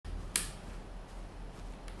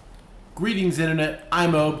Greetings, Internet.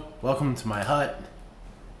 I'm Obe. Welcome to my hut.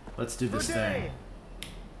 Let's do this thing.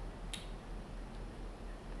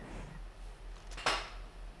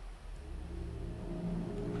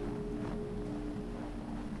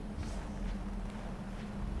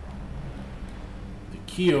 The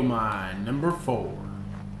Kyo Mine, number 4.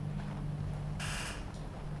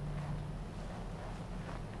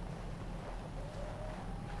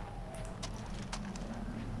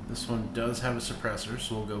 This one does have a suppressor,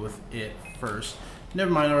 so we'll go with it first.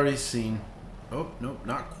 Never mind, already seen. Oh, nope,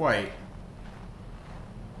 not quite.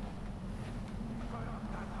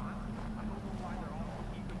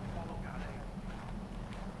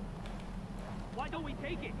 Why don't we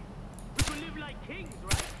take it? We could live like kings,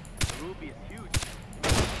 right? The ruby is huge.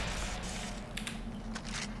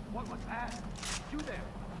 What was that? You there?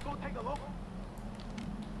 Go take a look.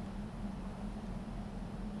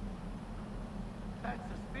 That's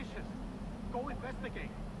suspicious. Go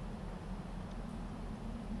investigate.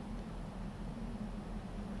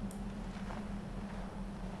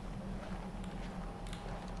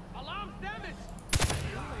 Alarm's damaged!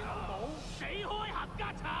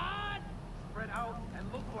 Spread out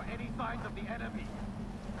and look for any signs of the enemy.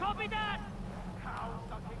 Copy that!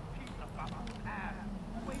 Cow-sucking piece of Baba's ass.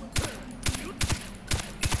 Wait.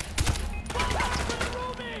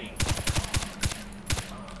 Ruby!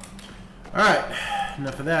 Alright,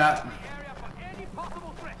 enough of that. Area for any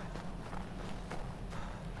possible threat.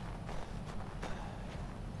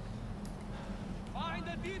 Find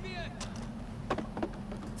the deviant!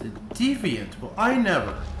 The deviant? Well, I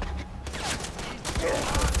never.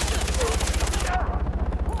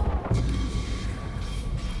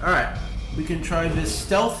 Alright, we can try this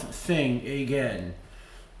stealth thing again.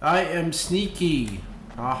 I am sneaky.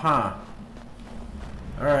 Alright.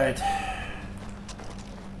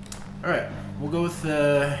 Alright, we'll go with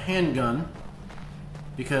the handgun.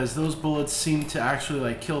 Because those bullets seem to actually,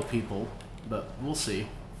 like, kill people. But we'll see.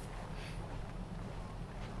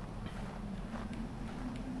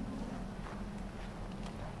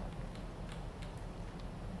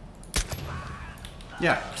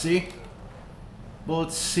 Yeah, see?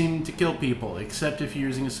 Bullets seem to kill people, except if you're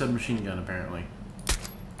using a submachine gun, apparently.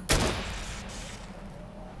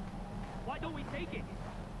 Why don't we take it?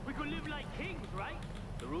 We could live like kings, right?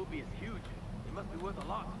 The ruby is huge. It must be worth a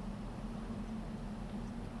lot.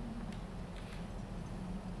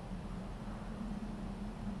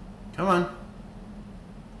 Come on.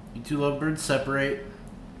 You two lovebirds, separate.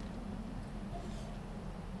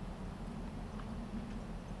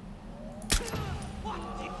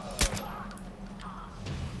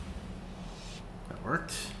 That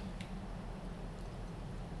worked.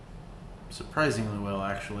 Surprisingly well,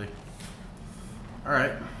 actually.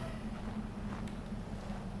 Alright.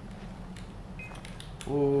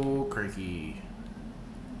 Oh, crikey.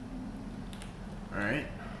 Alright.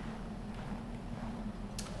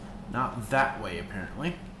 Not that way,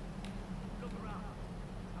 apparently. Look around.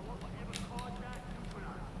 I want whatever caused that to put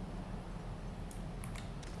on.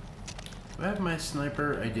 Do I have my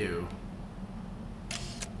sniper? I do.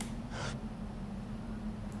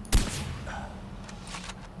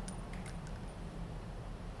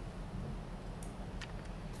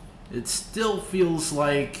 It still feels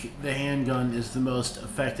like the handgun is the most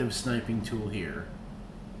effective sniping tool here.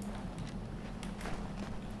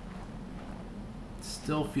 It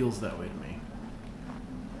still feels that way to me.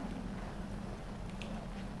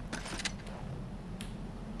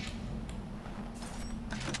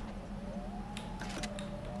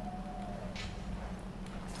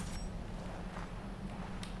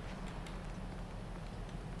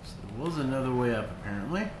 So there was another way up,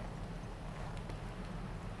 apparently.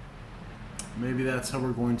 Maybe that's how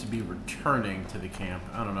we're going to be returning to the camp.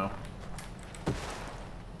 I don't know.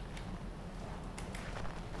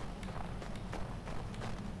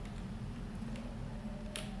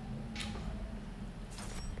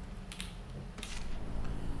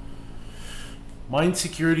 Mine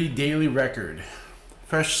security daily record.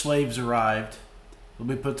 Fresh slaves arrived. They'll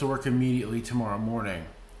be put to work immediately tomorrow morning.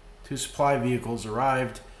 2 supply vehicles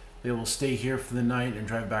arrived. They will stay here for the night and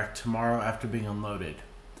drive back tomorrow after being unloaded.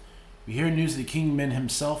 We hear news that King Min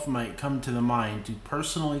himself might come to the mine to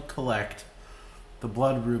personally collect the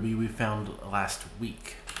blood ruby we found last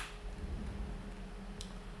week.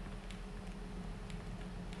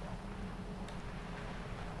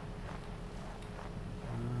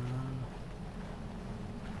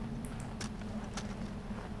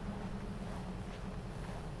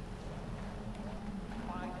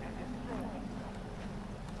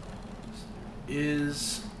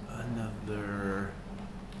 Is another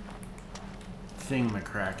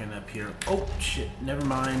thingamacrackin' up here. Oh, shit. Never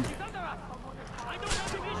mind.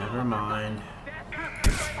 Never Never mind.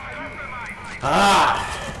 Ah!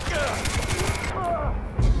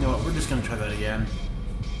 You know what? We're just gonna try that again.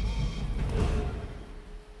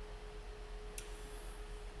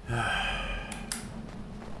 Oh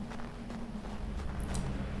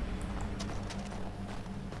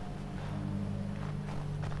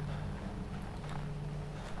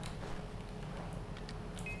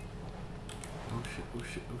shit, oh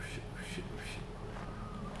shit, oh shit, oh shit, oh shit.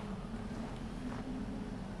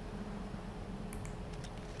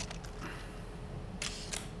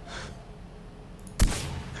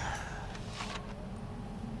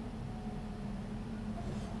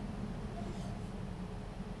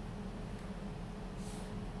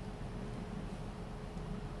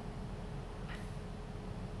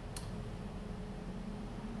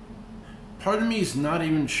 Part of me is not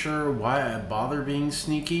even sure why I bother being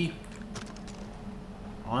sneaky.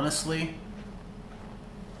 Honestly.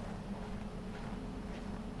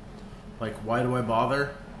 Like, why do I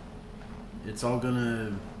bother? It's all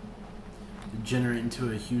gonna degenerate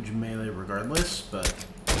into a huge melee regardless, but...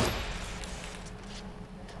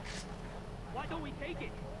 Why don't we take it?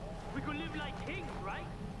 We could live like kings, right?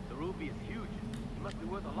 The ruby is huge. It must be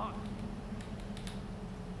worth a lot.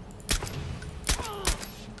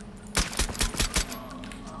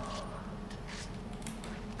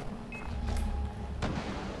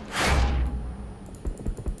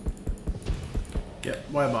 Yep,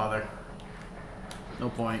 why bother? No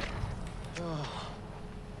point.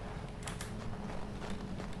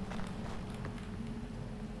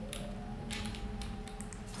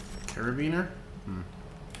 Carabiner? Hmm.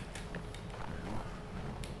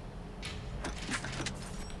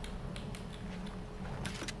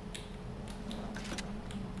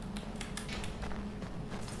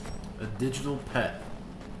 A digital pet.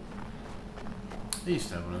 I used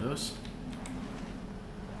to have one of those.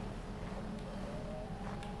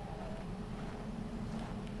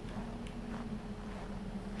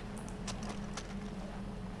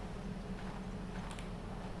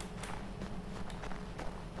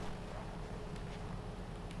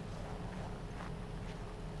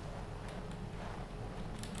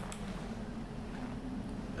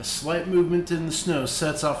 A slight movement in the snow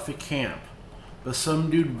sets off the camp, but some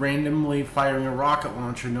dude randomly firing a rocket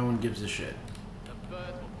launcher, no one gives a shit. The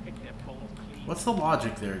birds will pick their bones clean. What's the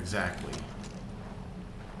logic there exactly?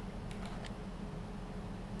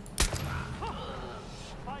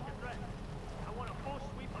 Find the threat. I want a full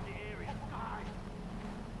sweep of the area.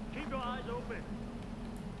 Keep your eyes open.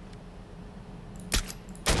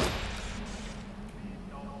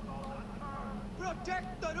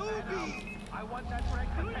 Protect the ruby! I want that wreck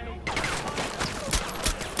to pay.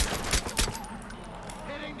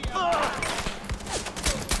 Hitting the other.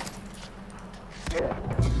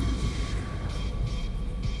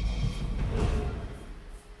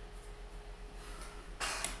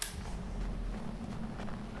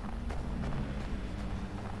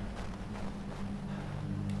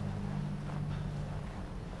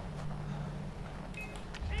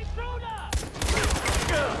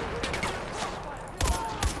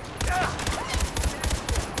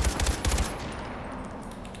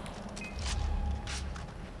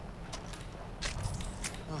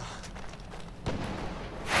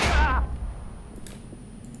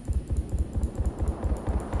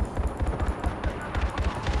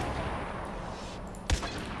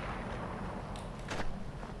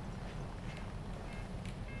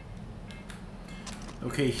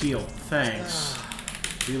 Okay, heal. Thanks.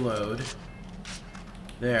 Reload.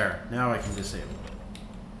 There. Now I can disable.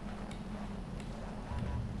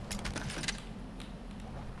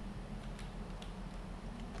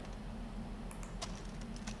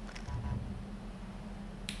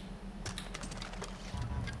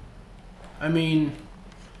 I mean,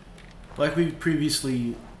 like we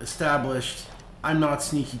previously established, I'm not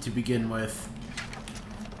sneaky to begin with.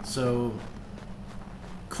 So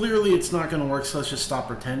clearly it's not going to work, so let's just stop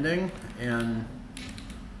pretending and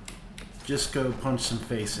just go punch some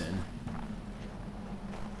face in.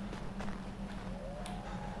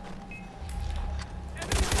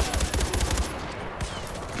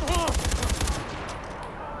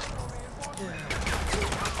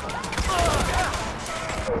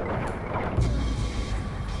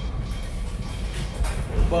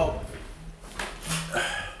 Well,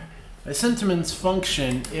 my sentiments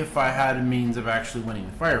function if I had a means of actually winning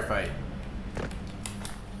the firefight.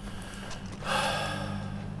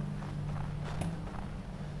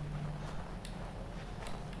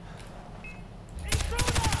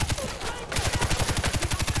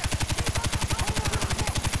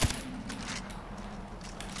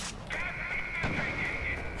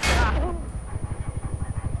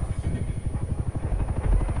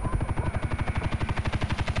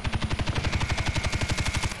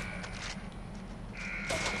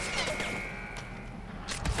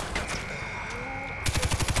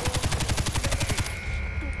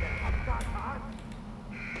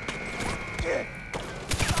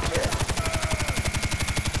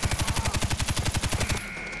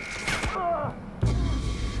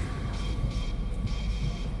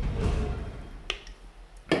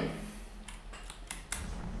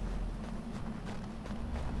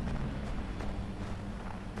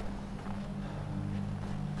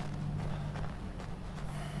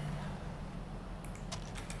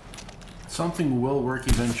 something will work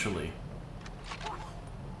eventually.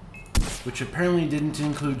 Which apparently didn't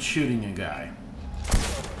include shooting a guy.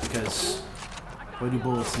 Because why do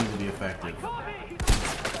bullets need to be effective?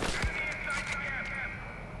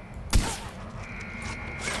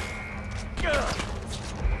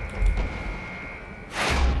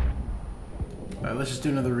 Alright, let's just do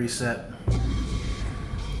another reset.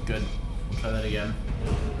 Good. Try that again.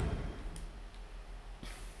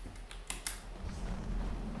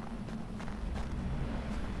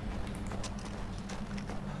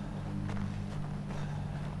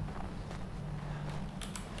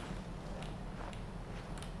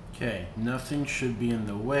 Okay, nothing should be in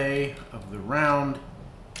the way of the round.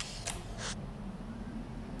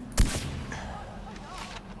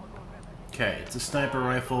 Okay, it's a sniper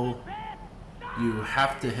rifle. You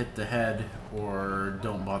have to hit the head or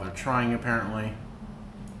don't bother trying, apparently.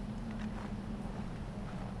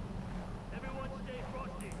 Everyone stay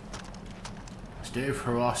frosty. Stay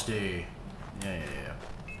frosty. Yeah.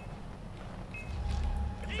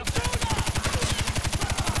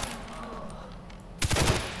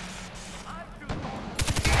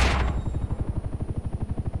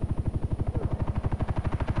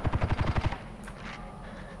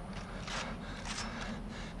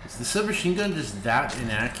 Is the submachine gun just that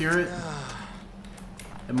inaccurate?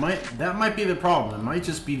 That might be the problem. It might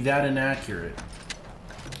just be that inaccurate.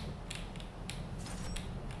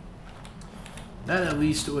 That at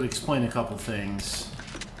least would explain a couple things.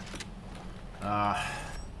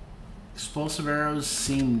 Explosive arrows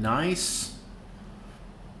seem nice.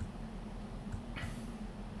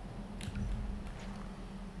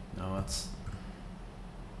 No, that's...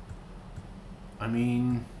 I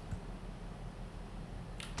mean...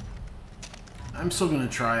 I'm still gonna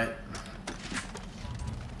try it.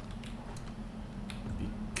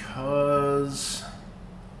 Because...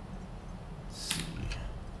 Let's see.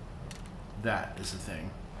 That is the thing.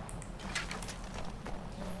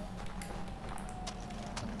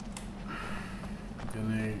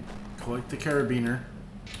 Gonna collect the carabiner.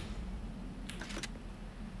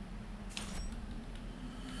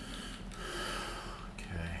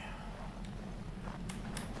 Okay.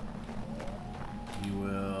 You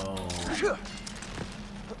will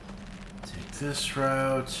take this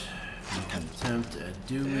route. Make an attempt at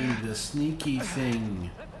doing the sneaky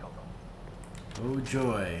thing. Oh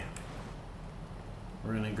joy.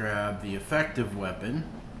 We're gonna grab the effective weapon.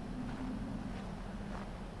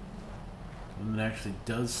 One that actually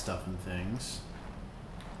does stuff and things.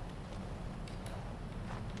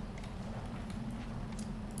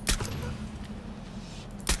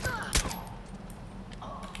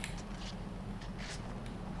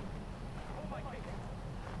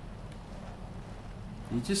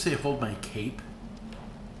 Did you just say hold my cape?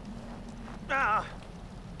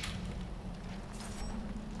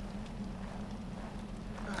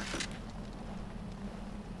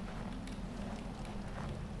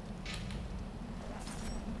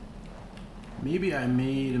 Maybe I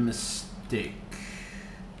made a mistake.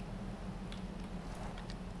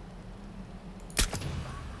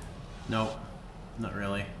 Nope, not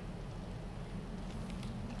really.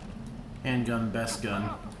 Handgun, best gun.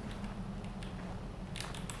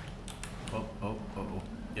 Oh.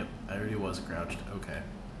 Yep, I already was crouched. Okay.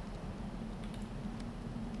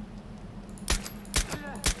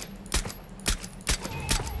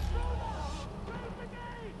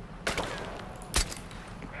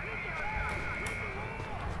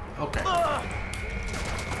 Okay.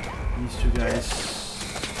 These two guys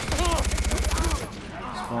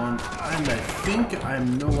spawned, and I think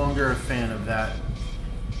I'm no longer a fan of that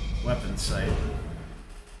weapon sight.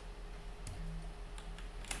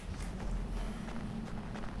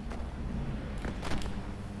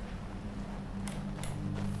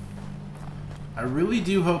 I really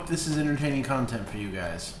do hope this is entertaining content for you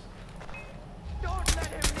guys. Don't let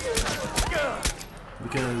him near.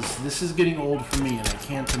 Because this is getting old for me, and I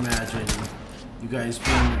can't imagine you guys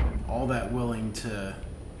being all that willing to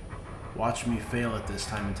watch me fail at this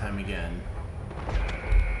time and time again.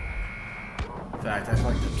 In fact, I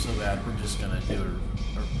fucked up so bad, we're just gonna do it.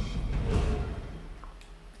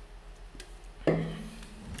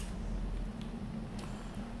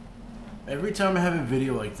 Every time I have a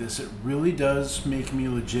video like this, it really does make me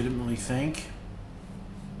legitimately think,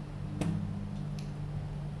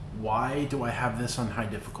 why do I have this on high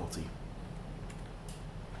difficulty?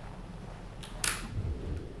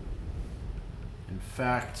 In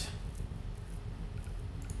fact,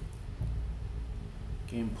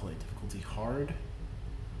 gameplay difficulty hard.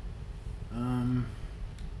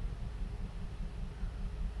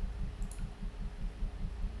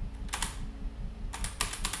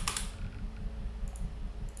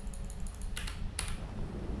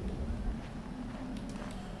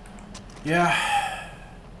 Yeah,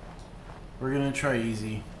 we're gonna try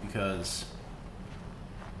easy because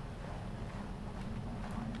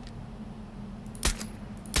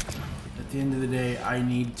at the end of the day, I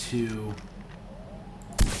need to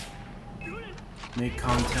make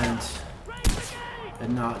content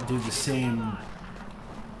and not do the same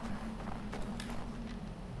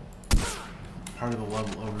part of the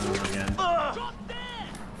level over and over again. In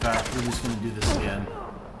fact, we're just gonna do this again.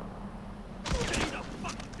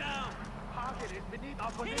 Target is beneath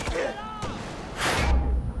our position.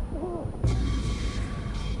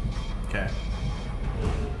 Okay.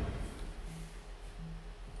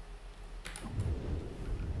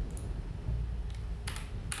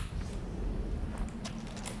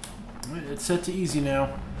 Alright, it's set to easy now.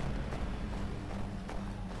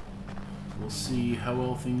 We'll see how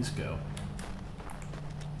well things go.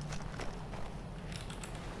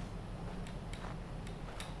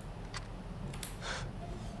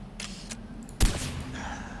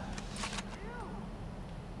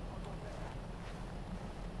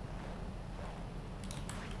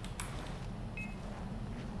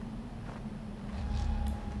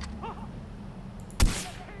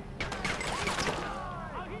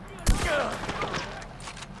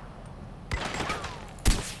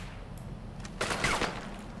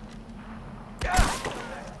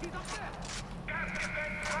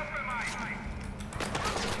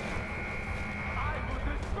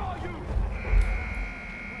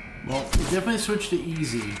 Well, we definitely switched to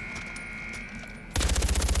easy.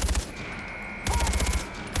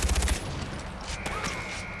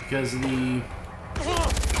 Because the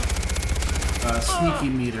sneaky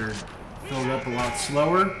meter filled up a lot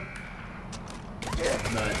slower.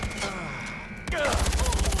 But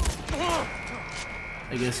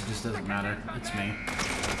I guess it just doesn't matter. It's me.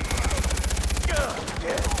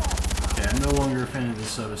 Okay, I'm no longer a fan of the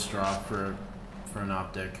soda straw for an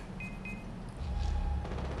optic.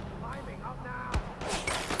 Climbing up now.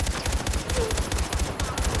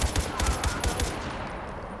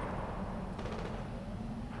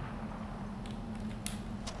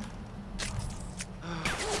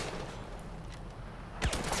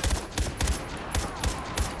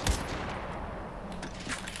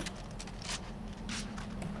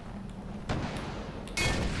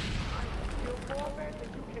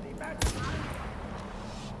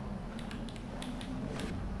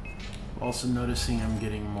 Also noticing I'm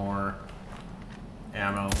getting more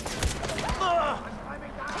ammo. I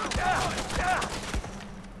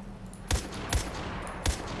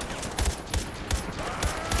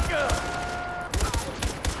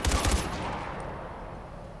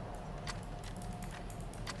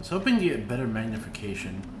was hoping to get better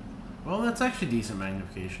magnification. Well, that's actually decent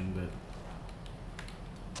magnification, but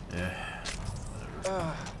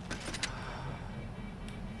whatever.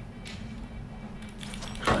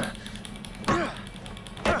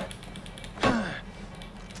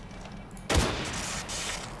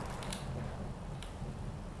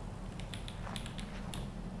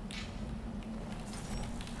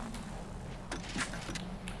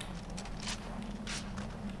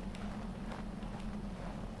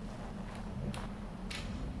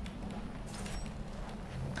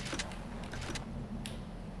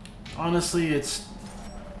 Honestly, it's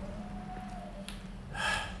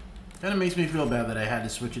kind of makes me feel bad that I had to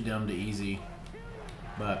switch it down to easy,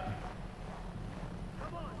 but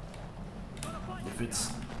if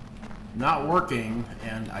it's not working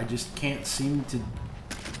and I just can't seem to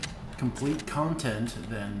complete content,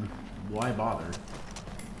 then why bother?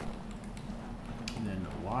 Then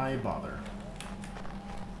why bother?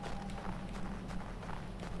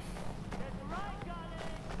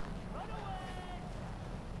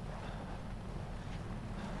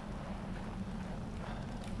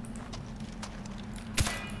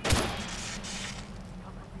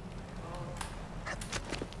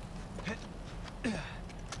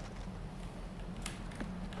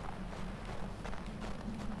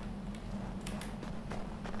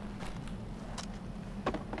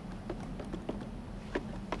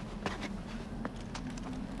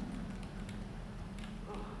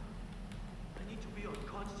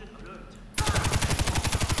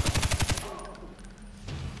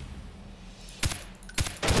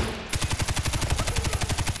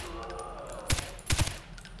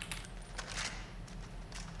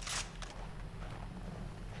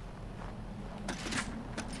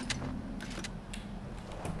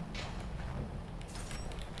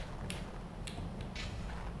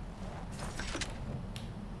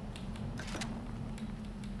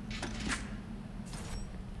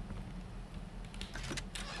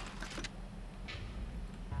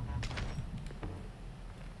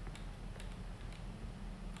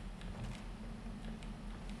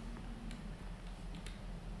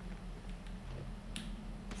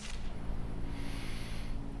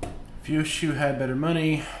 Fyoshu had better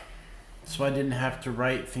money, so I didn't have to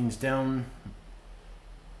write things down.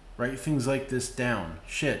 Write things like this down.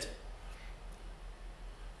 Shit.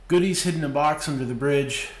 Goodies hidden in a box under the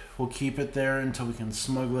bridge. We'll keep it there until we can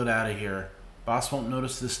smuggle it out of here. Boss won't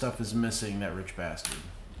notice this stuff is missing, that rich bastard.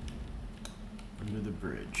 Under the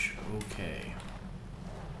bridge. Okay.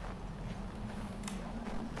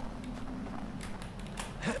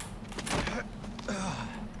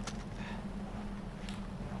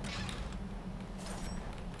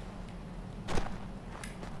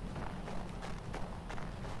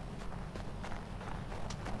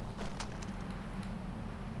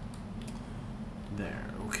 There,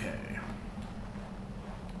 okay.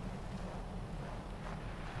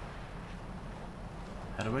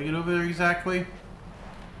 How do I get over there exactly?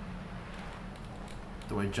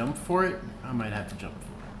 Do I jump for it? I might have to jump for it.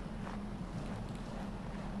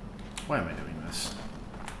 Why am I doing this?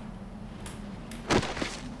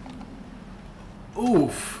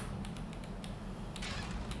 Oof!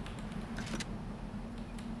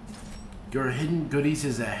 Your hidden goodies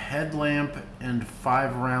is a headlamp and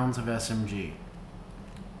 5 rounds of SMG.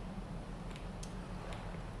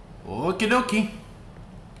 Okie dokie.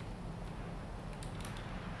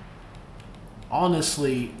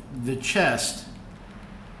 Honestly, the chest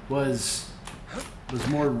was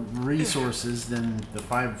more resources than the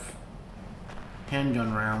 5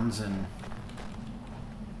 handgun rounds and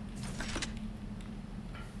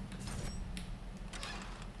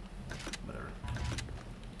whatever.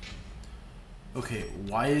 Okay,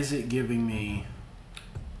 why is it giving me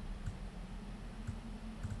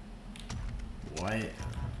why? It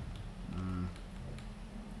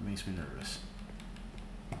makes me nervous.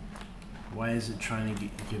 Why is it trying to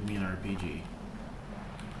give me an RPG?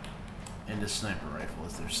 And a sniper rifle.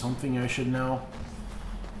 Is there something I should know?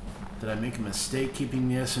 Did I make a mistake keeping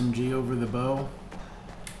the SMG over the bow?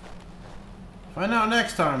 Find out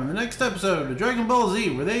next time in the next episode of Dragon Ball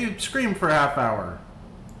Z, where they scream for a half hour.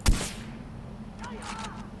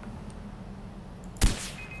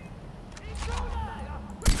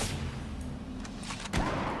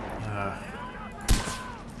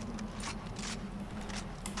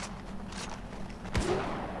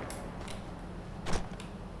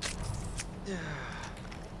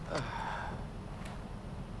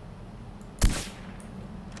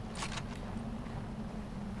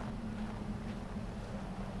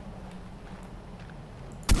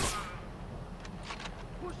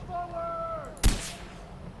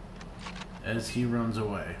 As he runs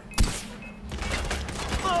away.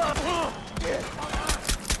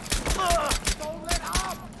 Don't let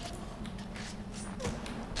up!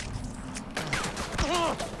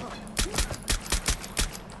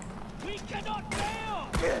 We cannot fail!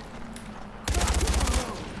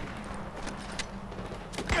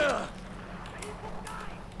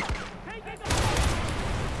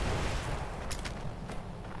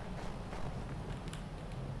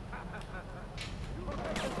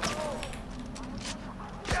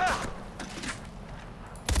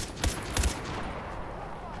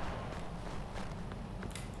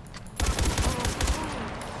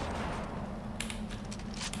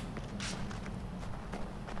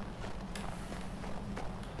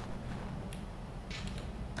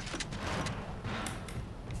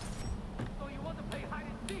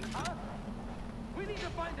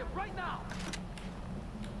 Right now.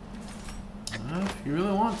 If you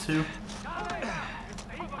really want to.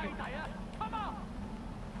 Come on.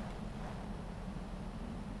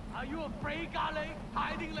 Are you afraid, Gale?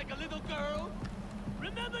 Hiding like a little girl?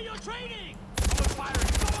 Remember your training! Someone firing!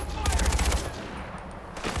 Someone firing!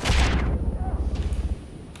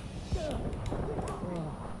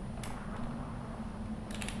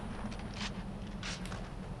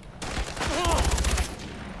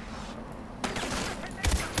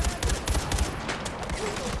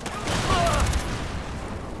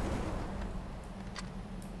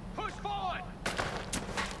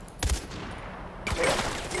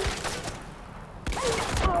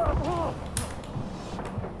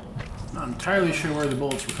 Not entirely sure where the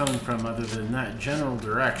bullets were coming from other than that general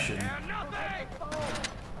direction.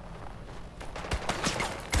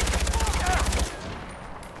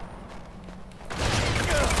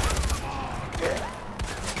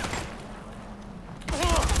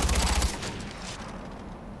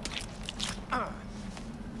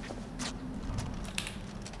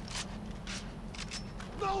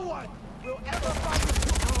 No one will ever find the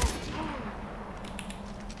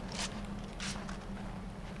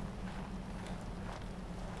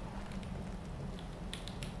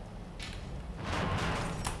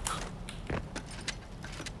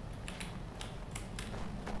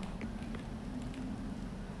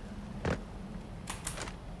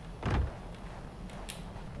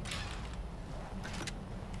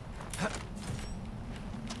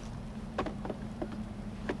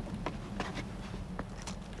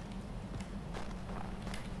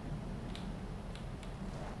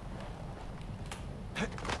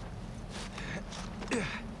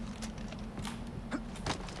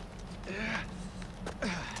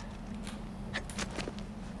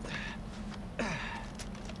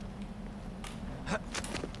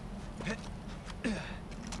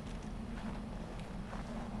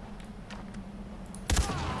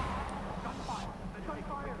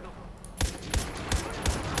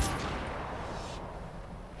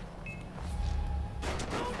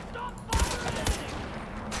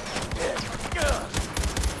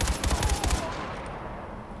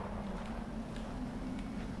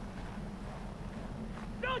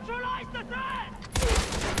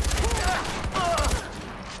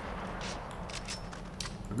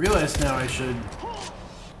realize now I should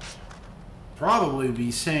probably be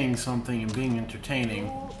saying something and being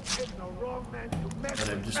entertaining, but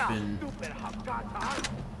I've just been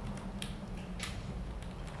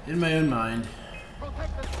in my own mind.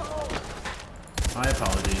 My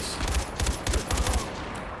apologies.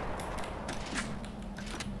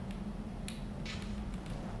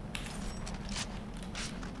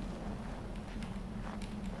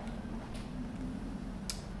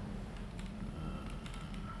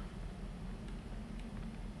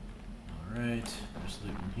 Alright, there's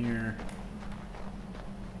loot in here.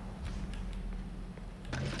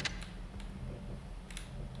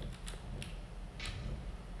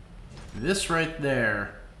 This right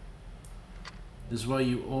there is what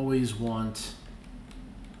you always want.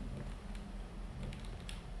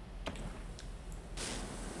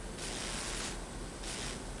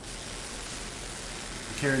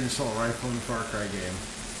 Carry an assault rifle in the Far Cry game.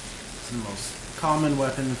 It's the most common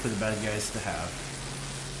weapon for the bad guys to have.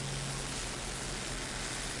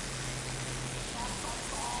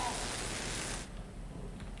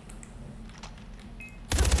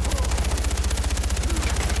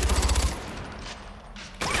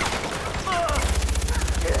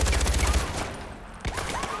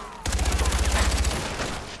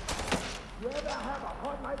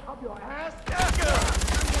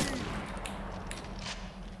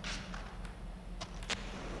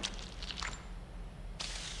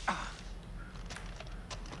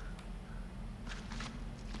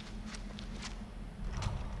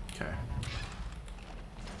 Okay.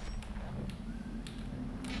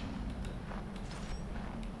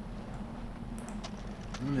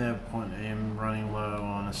 At that point, I am running low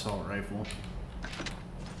on assault rifle.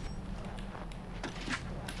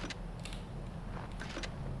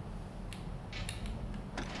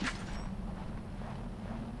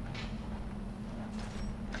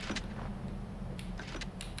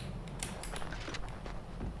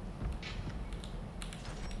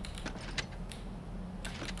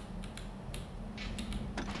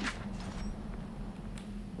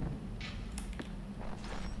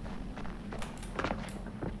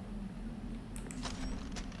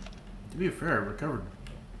 To be fair, I recovered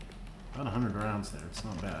about 100 rounds there. It's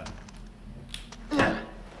not bad.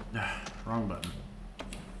 Wrong button.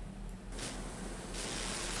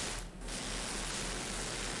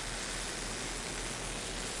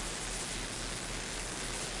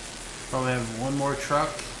 Probably have one more truck.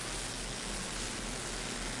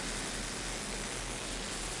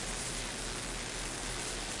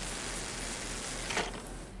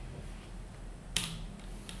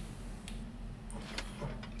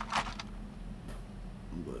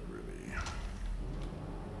 Blood ruby.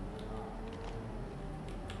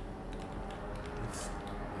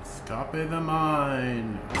 Escape the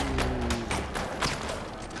mine. Ooh.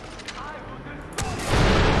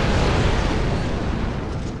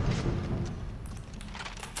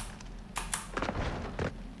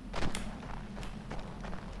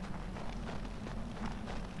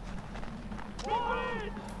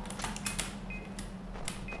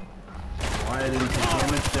 Why I didn't take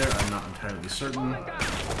damage there, I'm not entirely certain. What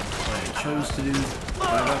I chose to do, why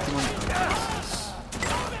I got the one. Okay, this is...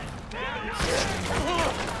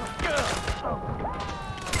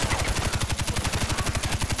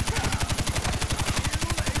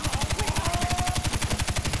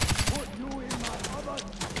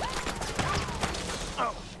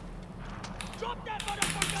 Drop that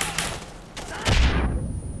motherfucker!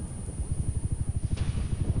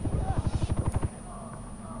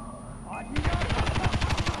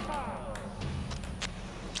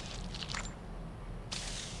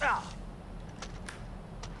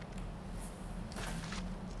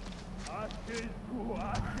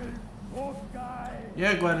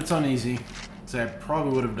 Yeah, glad it's on easy. So I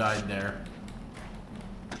probably would have died there.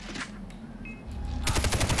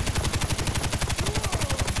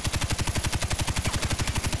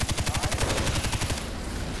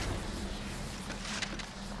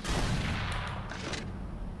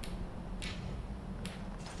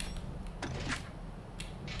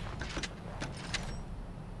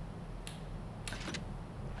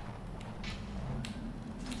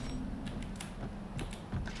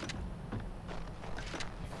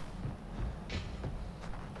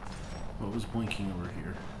 What was blinking over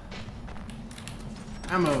here?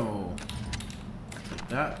 Ammo! Take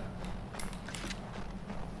that.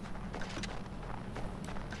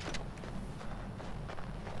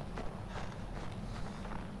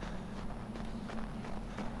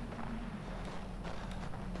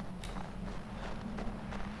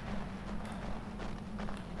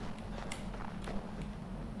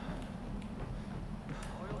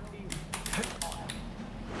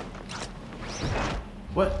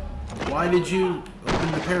 What? Why did you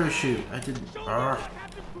open the parachute? I did. Show me what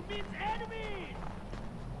happens to Min's enemies!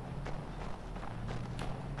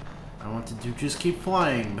 I wanted to just keep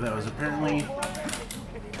flying, but that was apparently. He's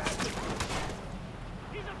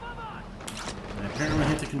above us! I apparently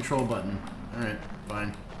hit the control button. Alright,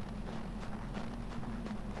 fine.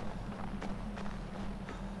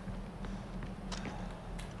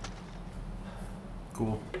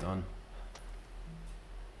 Cool, done.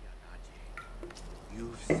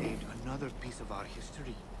 You've saved another piece of our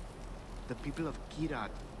history. The people of Kyrat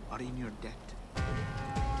are in your debt.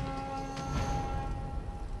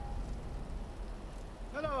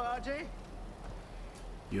 Hello, Ajay.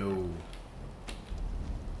 Yo.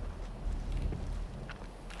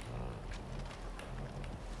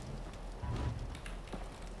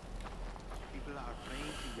 People are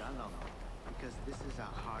praying to Yalam because this is a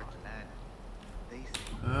hard land. They say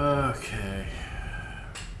Okay.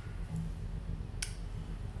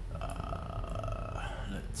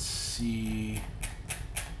 Let's see.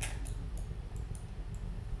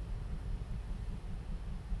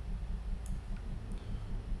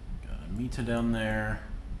 Got a Mita down there.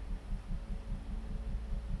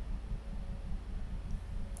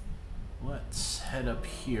 Let's head up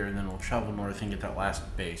here and then we'll travel north and get that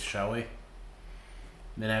last base, shall we? And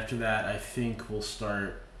then after that, I think we'll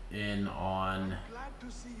start in on glad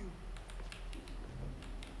to see you.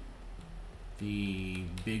 the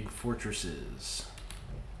big fortresses.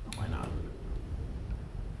 Why not?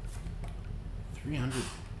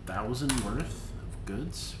 300,000 worth of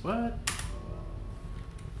goods? What?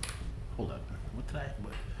 Hold up. What did I?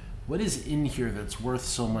 What is in here that's worth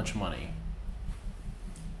so much money?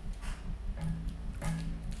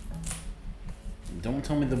 Don't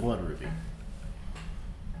tell me the blood ruby.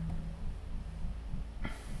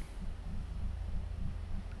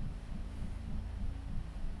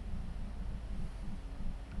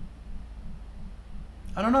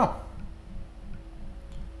 I don't know.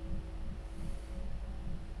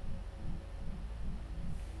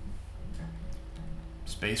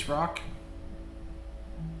 Space rock?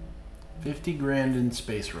 50 grand in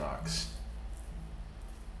space rocks.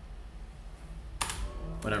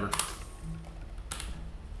 Whatever.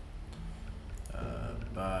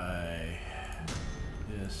 Buy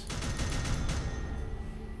this.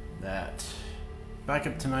 That. Back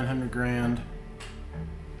up to 900 grand.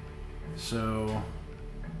 So...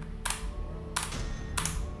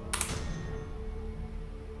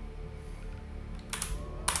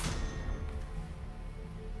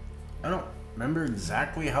 I don't remember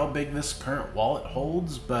exactly how big this current wallet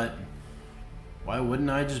holds, but why wouldn't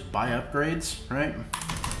I just buy upgrades, right?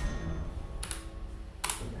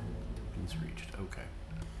 Pins reached, okay.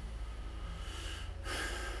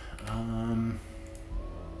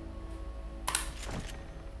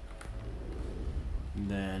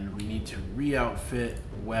 Then we need to re-outfit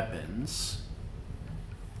weapons.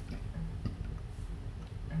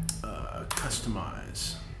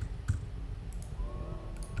 Customize.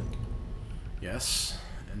 Yes,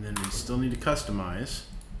 and then we still need to customize.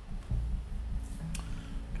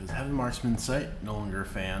 Because Heavy Marksman sight, no longer a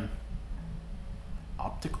fan.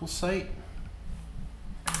 Optical sight?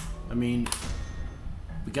 I mean,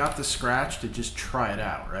 we got the scratch to just try it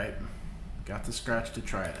out, right? Got the scratch to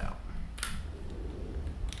try it out.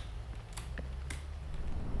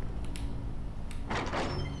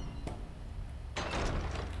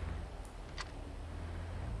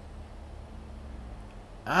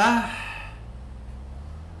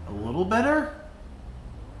 A little better?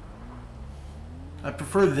 I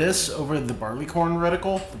prefer this over the Barleycorn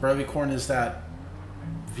reticle. The Barleycorn is that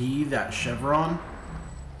V, that chevron,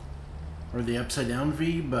 or the upside down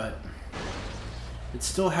V, but it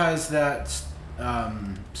still has that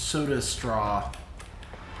soda straw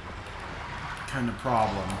kind of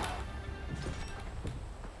problem.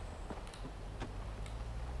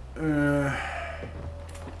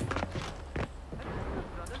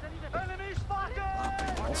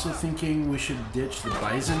 Also thinking we should ditch the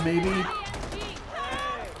Bison, maybe? Over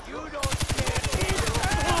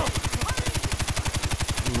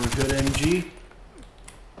a good MG?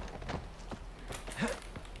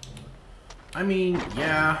 I mean,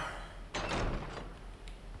 yeah.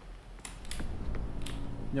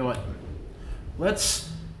 You know what?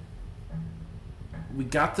 We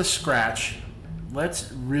got the scratch.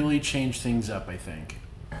 Let's really change things up, I think.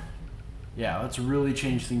 Yeah, let's really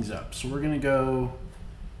change things up. So we're gonna go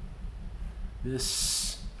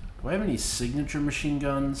this. Do I have any signature machine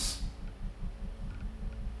guns?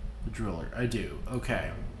 The driller. I do.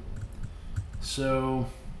 Okay. So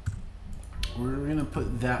we're gonna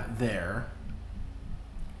put that there.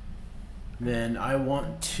 Then I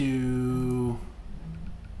want to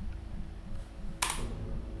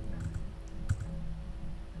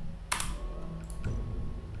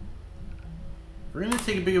We're going to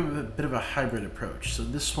take a bit of a hybrid approach. So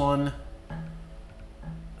this one,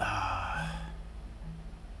 I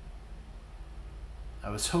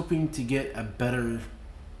was hoping to get a better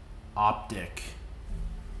optic.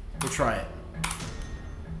 We'll try it.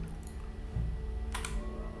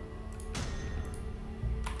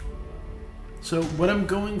 So what I'm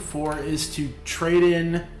going for is to trade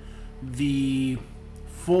in the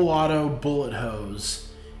full auto bullet hose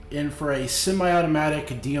in for a semi-automatic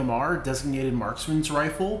DMR, designated marksman's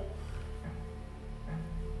rifle.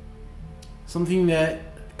 Something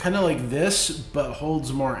that kind of like this, but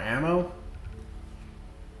holds more ammo.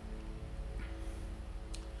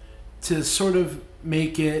 To sort of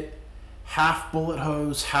make it half bullet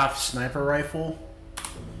hose, half sniper rifle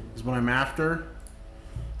is what I'm after.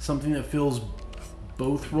 Something that fills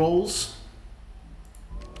both roles.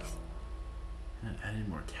 I need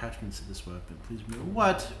more attachments to this weapon. Please move.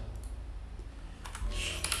 What?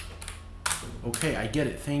 Okay, I get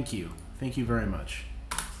it. Thank you. Thank you very much.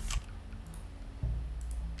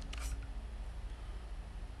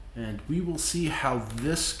 And we will see how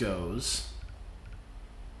this goes.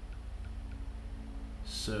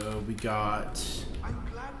 So we got I'm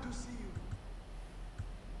glad to see you.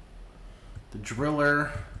 the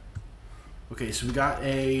driller. Okay, so we got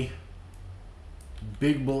a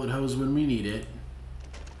big bullet hose when we need it.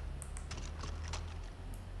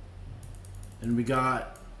 And we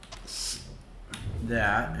got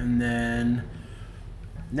that, and then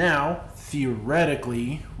now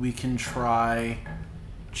theoretically we can try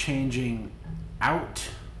changing out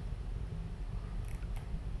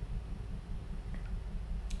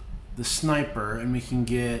the sniper, and we can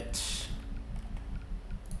get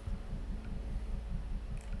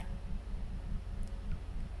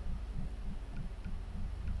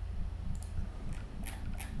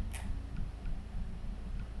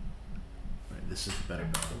this is better.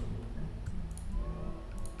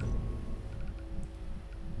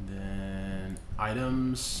 Then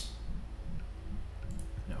items,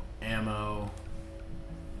 no ammo,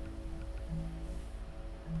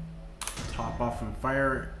 top off and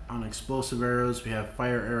fire on explosive arrows. We have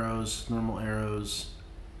fire arrows, normal arrows.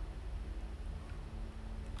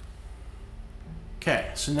 Okay,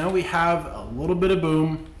 so now we have a little bit of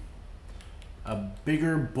boom, a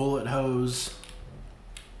bigger bullet hose.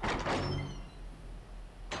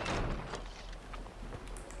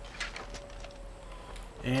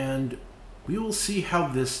 And we will see how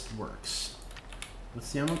this works.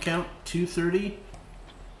 What's the ammo count? 230?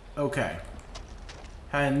 Okay.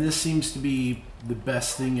 And this seems to be the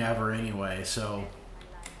best thing ever anyway, so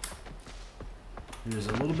there's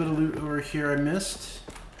a little bit of loot over here I missed.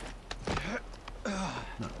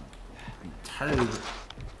 No, entirely.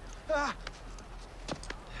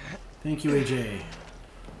 Thank you, AJ.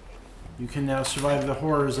 You can now survive the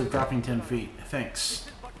horrors of dropping 10 feet. Thanks.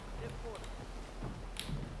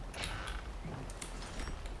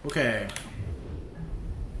 Okay,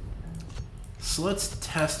 so let's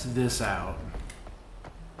test this out.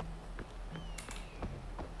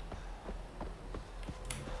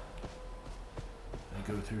 I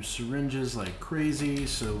go through syringes like crazy,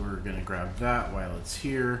 so we're gonna grab that while it's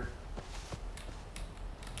here.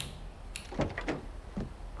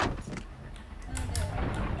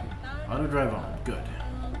 Auto drive on, good.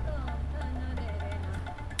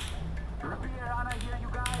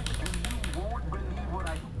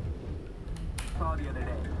 The other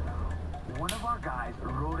day, one of our guys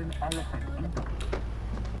rode an elephant into.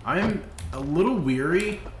 I'm a little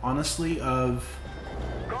weary, honestly, of.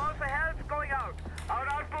 Call for help going out. Our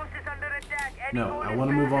outpost is under attack. No, I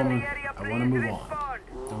want to move on. I want to move on.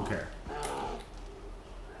 Don't care.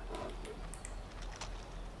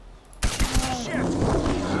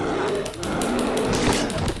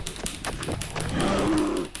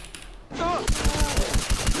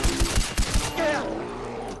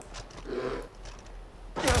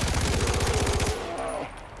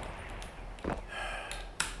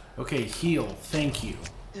 Okay, heal. Thank you.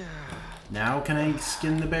 Now can I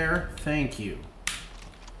skin the bear? Thank you.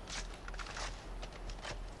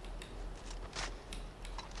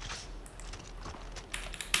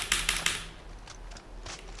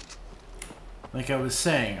 Like I was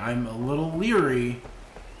saying, I'm a little leery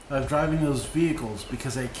of driving those vehicles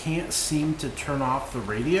because I can't seem to turn off the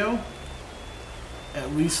radio.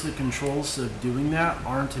 At least the controls of doing that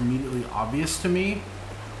aren't immediately obvious to me.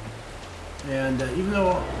 And even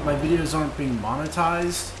though my videos aren't being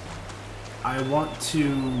monetized, I want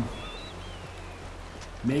to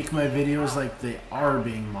make my videos like they are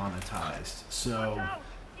being monetized. So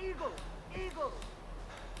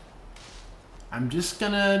I'm just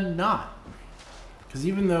gonna not. Because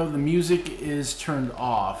even though the music is turned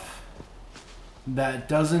off, that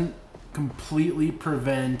doesn't completely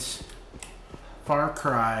prevent Far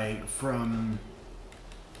Cry from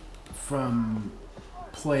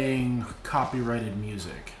playing copyrighted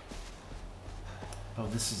music. Oh,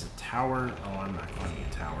 this is a tower. Oh, I'm not going to be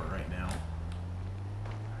a tower right now.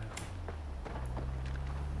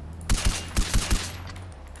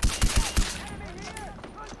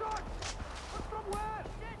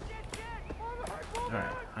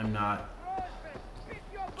 Alright, I'm not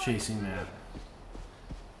chasing that.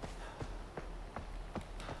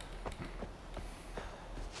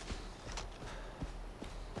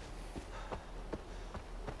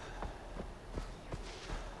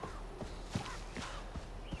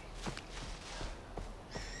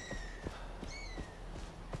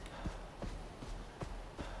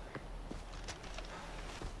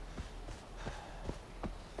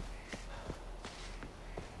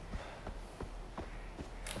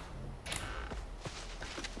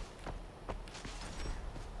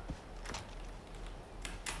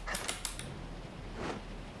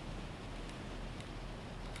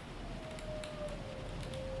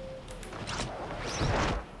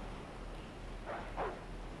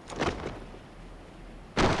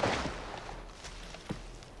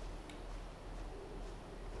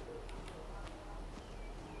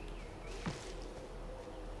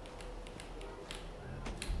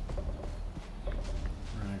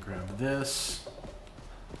 Grab this.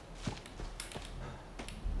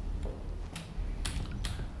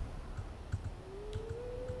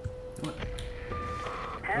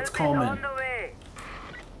 Let's call him in.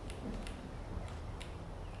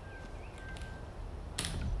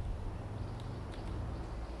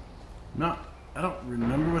 No, I don't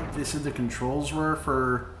remember what they said the controls were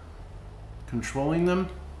for controlling them.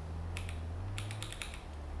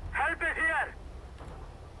 Help is here.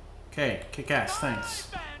 Okay, kick ass, thanks.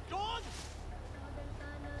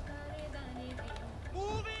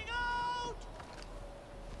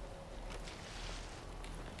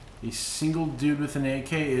 The single dude with an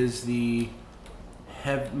AK is the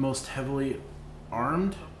most heavily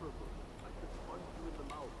armed?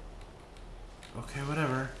 Okay,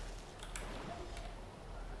 whatever.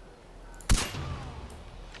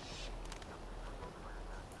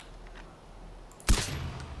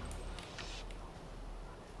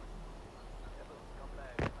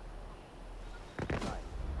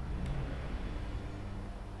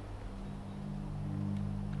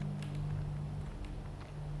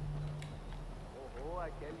 I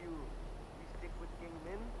tell you, we stick with King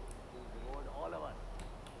Min, he'll reward all of us.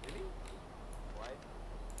 Really? Why?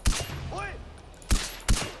 Oi!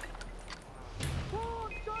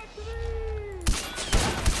 Forward, Charlie!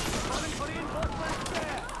 Calling for reinforcements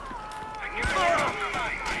there!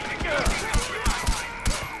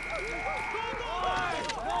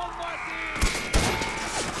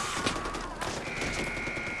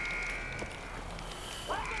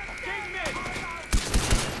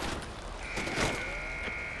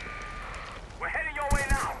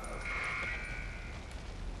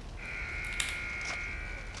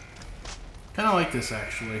 Kind of like this,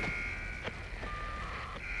 actually.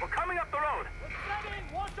 We're coming up the road. Let's get in.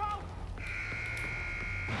 Watch out!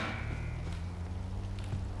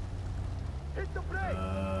 Hit the brake.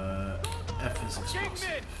 F is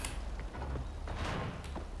explosive.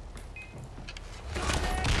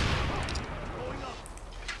 Going up.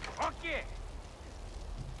 Okay.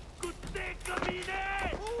 Good day, Kamine.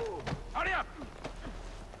 Hurry up.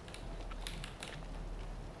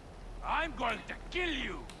 I'm going to kill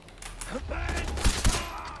you.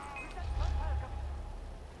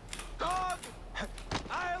 Dog!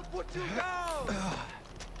 I'll put you down!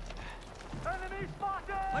 Enemy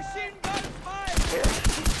spotted! Machine guns fired!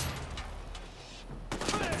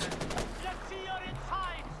 Let's see your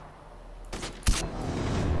insides!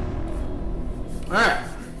 Alright.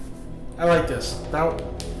 I like this.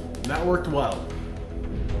 That worked well.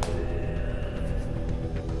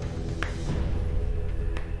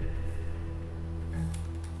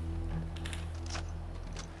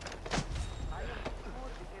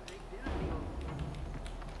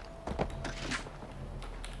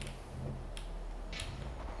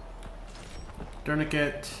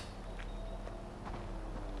 Tourniquet.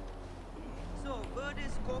 So, word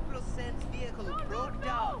is Corporal Sen's vehicle broke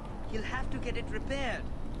down. He'll have to get it repaired.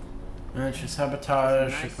 Managed to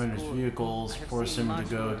sabotage Commander's vehicles, force him to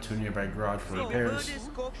go to a nearby garage for repairs.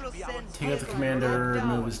 Take out the commander,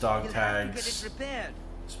 remove his dog tags,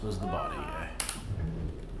 dispose of the body.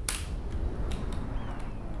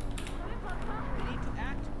 We need to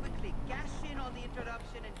act quickly, cash in on the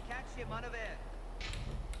interruption and catch him unaware.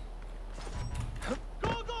 Go,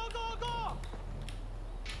 go, go, go!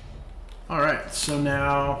 Alright, so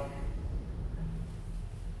now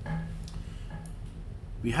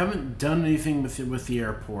We haven't done anything with the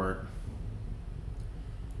airport,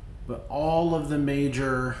 but all of the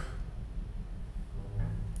major...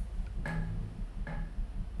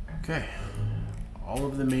 Okay. All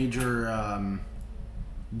of the major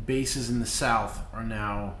bases in the south are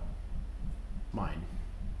now mine.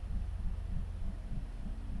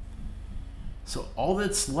 So all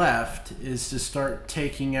that's left is to start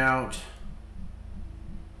taking out,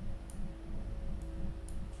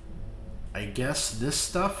 I guess, this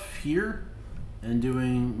stuff here and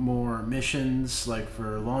doing more missions like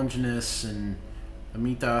for Longinus and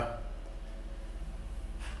Amita.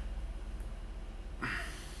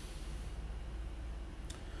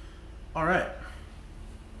 All right.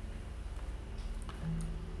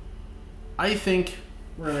 I think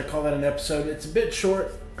we're going to call that an episode. It's a bit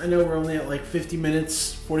short. I know we're only at like 50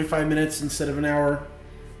 minutes, 45 minutes instead of an hour.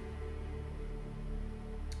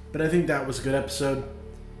 But I think that was a good episode.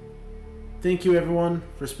 Thank you, everyone,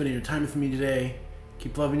 for spending your time with me today.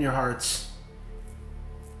 Keep loving your hearts.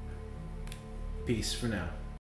 Peace for now.